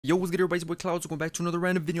Yo, what's good everybody, it's your boy Clouds. Welcome back to another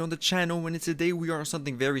random video on the channel, and today we are on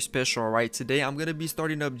something very special. Alright, today I'm going to be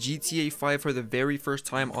starting up GTA 5 for the very first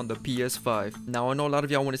time on the PS5. Now I know a lot of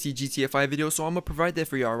y'all want to see GTA 5 videos, so I'm going to provide that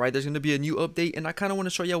for y'all. Alright, there's going to be a new update, and I kind of want to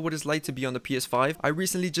show y'all what it's like to be on the PS5. I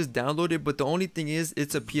recently just downloaded, but the only thing is,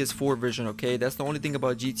 it's a PS4 version, okay? That's the only thing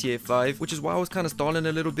about GTA 5, which is why I was kind of stalling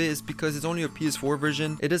a little bit, is because it's only a PS4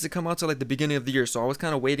 version. It doesn't come out till like the beginning of the year, so I was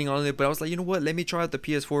kind of waiting on it, but I was like, you know what, let me try out the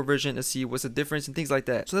PS4 version and see what's the difference and things like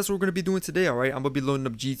that. So that's what we're going to be doing today. Alright, I'm gonna be loading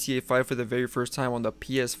up GTA 5 for the very first time on the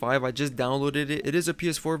PS5. I just downloaded it. It is a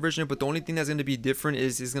PS4 version, but the only thing that's gonna be different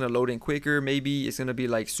is it's gonna load in quicker. Maybe it's gonna be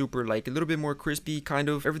like super, like a little bit more crispy, kind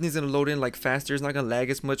of. Everything's gonna load in like faster. It's not gonna lag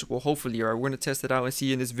as much. Well, hopefully. Alright, we're gonna test it out and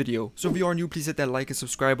see in this video. So if you are new, please hit that like and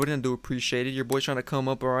subscribe button. I do appreciate it. Your boy's trying to come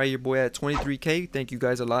up. Alright, your boy at 23k. Thank you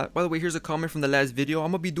guys a lot. By the way, here's a comment from the last video.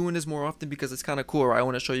 I'm gonna be doing this more often because it's kind of cool. Right? I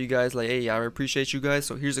want to show you guys like, hey, I appreciate you guys.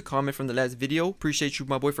 So here's a comment from the last video. Appreciate you,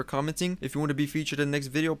 my boy, for commenting. If you want to be featured in the next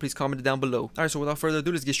video, please comment it down below. Alright, so without further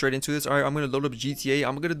ado, let's get straight into this. Alright, I'm gonna load up GTA.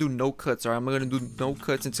 I'm gonna do no cuts. Alright, I'm gonna do no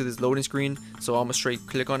cuts into this loading screen. So I'm gonna straight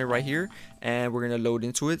click on it right here, and we're gonna load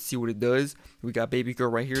into it, see what it does. We got baby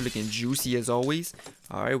girl right here looking juicy as always.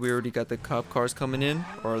 Alright, we already got the cop cars coming in,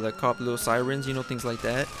 or the cop little sirens, you know, things like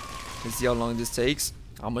that. Let's see how long this takes.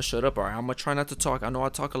 I'm gonna shut up. Alright, I'm gonna try not to talk. I know I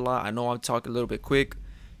talk a lot. I know I talk a little bit quick.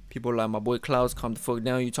 People are like, my boy Clouds, calm the fuck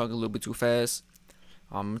down, you talk a little bit too fast.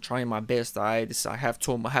 I'm trying my best. I have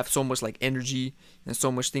so much like energy and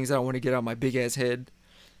so much things that I want to get out of my big ass head.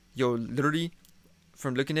 Yo, literally,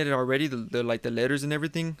 from looking at it already, the like the letters and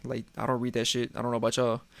everything, like I don't read that shit. I don't know about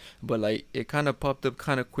y'all, but like it kind of popped up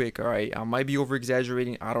kind of quick. All right, I might be over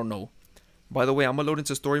exaggerating. I don't know. By the way, I'm gonna load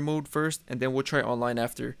into story mode first, and then we'll try online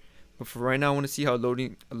after. But for right now, I want to see how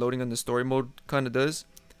loading on the story mode kind of does.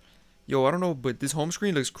 Yo, I don't know, but this home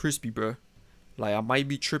screen looks crispy, bro. Like I might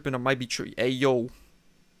be tripping. I might be tripping. Hey yo.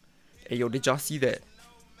 Hey yo, did y'all see that?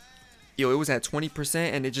 Yo, it was at 20%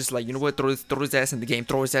 and it just like, you know what, throw his ass in the game,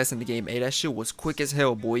 throw his ass in the game. Hey, that shit was quick as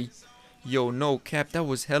hell, boy. Yo, no cap, that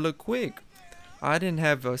was hella quick. I didn't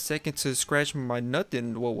have a second to scratch my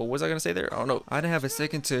nothing. What was I gonna say there? I don't know. I didn't have a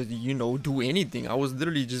second to, you know, do anything. I was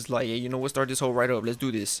literally just like, hey, you know what? Start this whole right up. Let's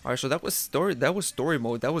do this. All right, so that was story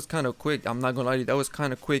mode. That was kind of quick. I'm not gonna lie to you, that was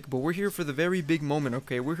kind of quick. But we're here for the very big moment.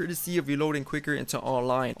 Okay, we're here to see if we load in quicker into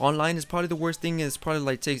online. Online is probably the worst thing. And it's probably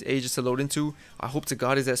like takes ages to load into. I hope to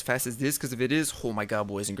God is as fast as this, because if it is, oh my God,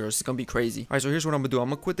 boys and girls, it's gonna be crazy. All right, so here's what I'm gonna do. I'm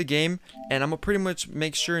gonna quit the game and I'm gonna pretty much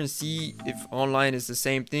make sure and see if online is the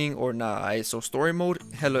same thing or not. All right, so story mode,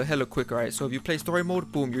 hella quick. All right, so if you play story mode,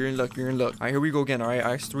 boom, you're in luck. All right, here we go again. All right,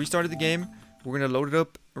 I restarted the game. We're gonna load it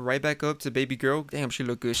up right back up to baby girl. Damn, she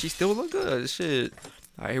look good. She still look good. Shit.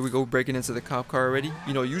 All right, here we go, breaking into the cop car already.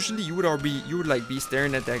 You know, usually you would like be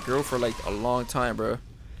staring at that girl for like a long time, bro.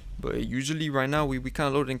 But usually right now we kind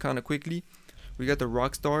of loading kind of quickly. We got the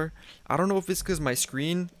Rockstar. I don't know if it's because my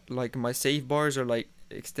screen, like my save bars are like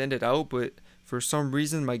extended out, but for some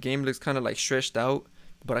reason my game looks kind of like stretched out.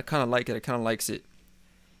 But I kind of like it. I kind of likes it.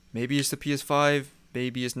 Maybe it's the PS5,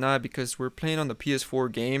 maybe it's not, because we're playing on the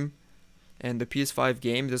PS4 game, and the PS5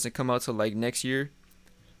 game doesn't come out till like next year.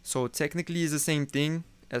 So technically it's the same thing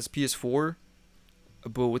as PS4,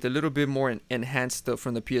 but with a little bit more enhanced stuff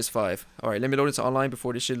from the PS5. Alright, let me load into online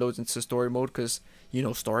before this shit loads into story mode, because, you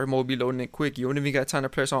know, story mode be loading it quick. You don't even got time to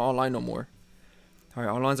press on online no more.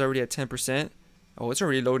 Alright, online's already at 10%. Oh, it's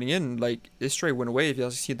already loading in. Like, it straight went away. If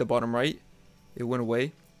y'all see at the bottom right, it went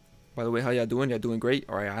away. By the way, how y'all doing? Y'all doing great?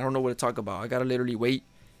 Alright, I don't know what to talk about. I gotta literally wait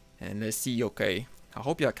and let's see. Okay, I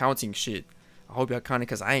hope y'all counting shit. I hope y'all counting,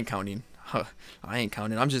 because I ain't counting. I ain't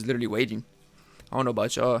counting. I'm just literally waiting. I don't know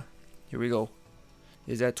about y'all. Here we go.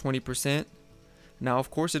 Is that 20%? Now, of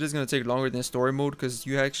course, it is gonna take longer than story mode, because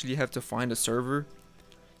you actually have to find a server,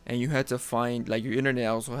 and you have to find, like, your internet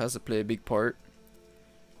also has to play a big part.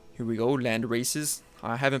 Here we go. Land races.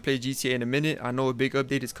 I haven't played GTA in a minute. I know a big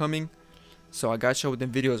update is coming, so I got y'all with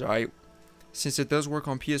them videos. Alright, since it does work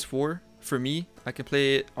on PS4 for me, I can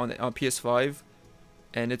play it on PS5,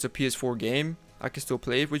 and it's a PS4 game. I can still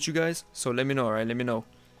play it with you guys, so let me know. Alright, let me know.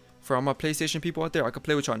 For all my PlayStation people out there, I can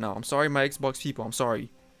play with y'all now. I'm sorry, my Xbox people, I'm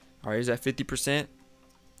sorry. Alright, is that 50%?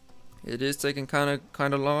 It is taking kind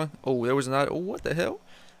of long. Oh, there was not. Oh, what the hell?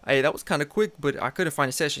 Hey, that was kind of quick, but I couldn't find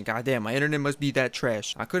a session. God damn, my internet must be that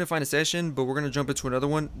trash. I couldn't find a session, but we're gonna jump into another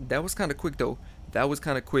one. That was kind of quick though. That was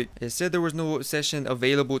kind of quick. It said there was no session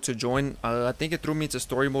available to join. I think it threw me into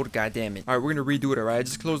story mode. God damn it. Alright, we're gonna redo it. Alright, I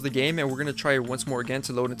just closed the game and we're gonna try it once more again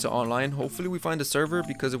to load into online. Hopefully we find a server,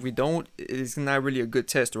 because if we don't, it's not really a good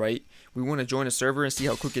test, right? We want to join a server and see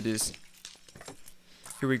how quick it is.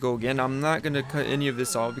 Here we go again. I'm not gonna cut any of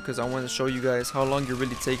this off because I want to show you guys how long it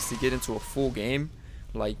really takes to get into a full game.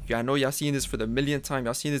 Like, I know y'all seen this for the millionth time.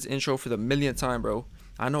 Y'all seen this intro for the millionth time, bro.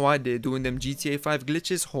 I know I did, doing them GTA 5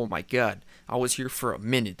 glitches. Oh my god, I was here for a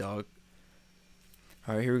minute, dog.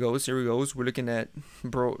 Alright, here we goes, here we goes. We're looking at,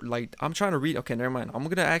 bro, like, I'm trying to read. Okay, never mind. I'm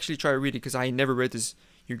gonna actually try to read it because I never read this.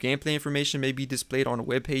 Your gameplay information may be displayed on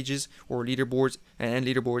web pages or leaderboards and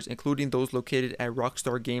leaderboards, including those located at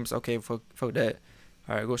Rockstar Games. Okay, fuck that.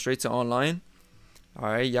 Alright, go straight to online.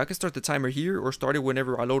 Alright, y'all can start the timer here or start it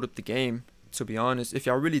whenever I load up the game. To be honest, if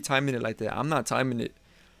y'all really timing it like that, I'm not timing it.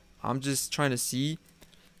 I'm just trying to see,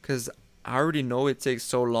 because I already know it takes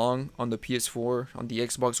so long on the PS4, on the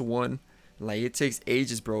Xbox One. Like, it takes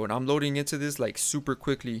ages, bro, and I'm loading into this like super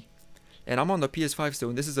quickly. And I'm on the PS5 still,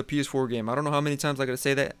 and this is a PS4 game. I don't know how many times I gotta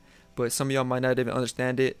say that, but some of y'all might not even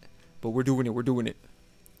understand it. But we're doing it,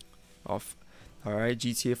 Off. Alright,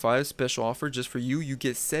 GTA 5 special offer just for you. You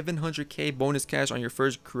get 700k bonus cash on your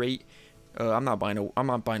first crate. I'm not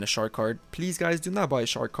buying a shark card. Please, guys, do not buy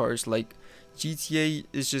shark cards. Like, GTA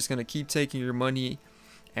is just gonna keep taking your money,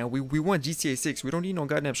 and we want GTA 6. We don't need no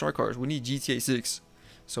goddamn shark cards. We need GTA 6.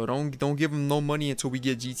 So don't give them no money until we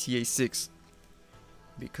get GTA 6,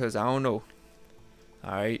 because I don't know.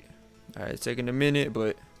 All right, it's taking a minute,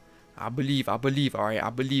 but I believe. All right, I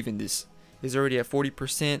believe in this. It's already at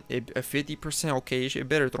 40%, at 50%. Okay, it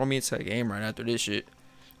better throw me into a game right after this shit.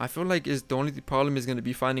 I feel like the only problem is gonna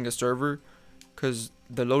be finding a server, cause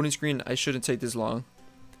the loading screen, I shouldn't take this long.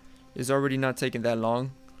 It's already not taking that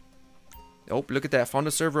long. Oh, look at that, found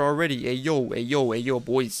a server already. Hey yo,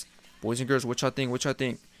 boys and girls, what y'all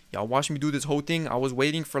think? Y'all watch me do this whole thing. I was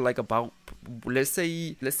waiting for like about, let's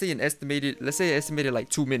say an estimated like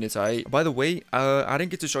 2 minutes. Alright. By the way, I didn't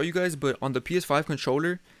get to show you guys, but on the PS5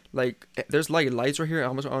 controller, like, there's like lights right here. I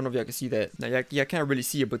don't know if y'all can see that. Now, yeah, I can't really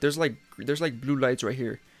see it, but there's like blue lights right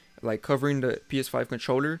here, like covering the PS5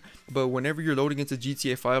 controller. But whenever you're loading into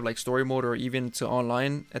GTA 5, like story mode or even to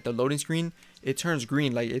online, at the loading screen, it turns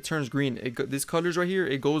green. Like, it turns green. This colors right here,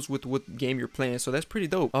 it goes with what game you're playing, so that's pretty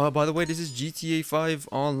dope. By the way, this is GTA 5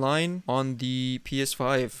 online on the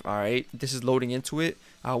PS5. All right, this is loading into it.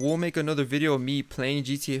 I will make another video of me playing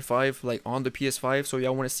GTA 5 like on the PS5, so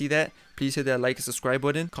y'all want to see that, please hit that like and subscribe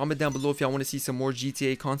button. Comment down below if y'all want to see some more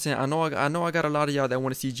GTA content. I know I got a lot of y'all that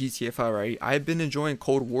want to see GTA 5, right? I've been enjoying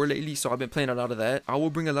Cold War lately, so I've been playing a lot of that. I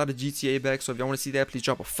will bring a lot of GTA back, so if y'all want to see that, please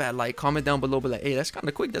drop a fat like. Comment down below, but like, hey, that's kind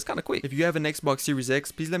of quick. If you have an Xbox Series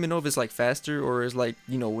X, please let me know if it's like faster or is like,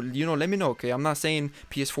 you know, let me know, okay? I'm not saying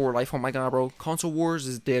PS4 life. Oh my god, bro, console wars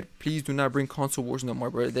is dead. Please do not bring console wars no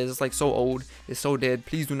more, bro. It's like so old, it's so dead.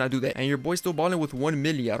 Please do not do that. And your boy's still balling with 1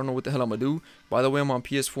 milli. I don't know what the hell I'm gonna do. By the way, I'm on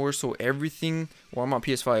PS4, so everything, well, I'm on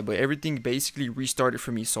PS5, but everything basically restarted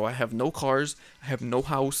for me. So I have no cars, I have no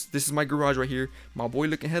house. This is my garage right here. My boy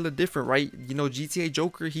looking hella different, right? You know, GTA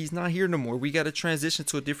Joker, he's not here no more. We gotta transition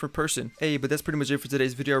to a different person. Hey, but that's pretty much it for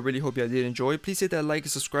today's video. I really hope y'all did enjoy. Please hit that like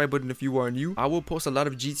and subscribe button if you are new. I will post a lot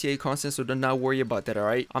of GTA content, so do not worry about that,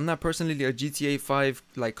 alright? I'm not personally a GTA 5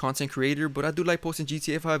 like content creator, but I do like posting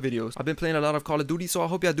GTA 5 videos. I've been playing a lot of Call of Duty, so I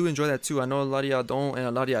hope y'all do enjoy that too. I know a lot of y'all don't and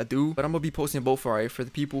a lot of y'all do, but I'm gonna be posting both, alright? For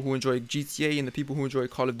the people who enjoy GTA and the people who enjoy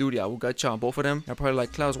Call of Duty, I will got y'all on both of them. I'm probably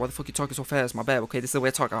like, Clouds, why the fuck you talking so fast? My bad. Okay, this is the way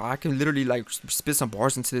I talk. I can literally like spit some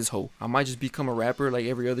bars into this hole. I might just become a rapper like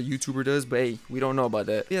every other YouTuber does, but hey, we don't know about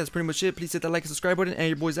that. Yeah, that's pretty much it. Please hit that like and subscribe button, and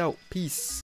your boy's out. Peace.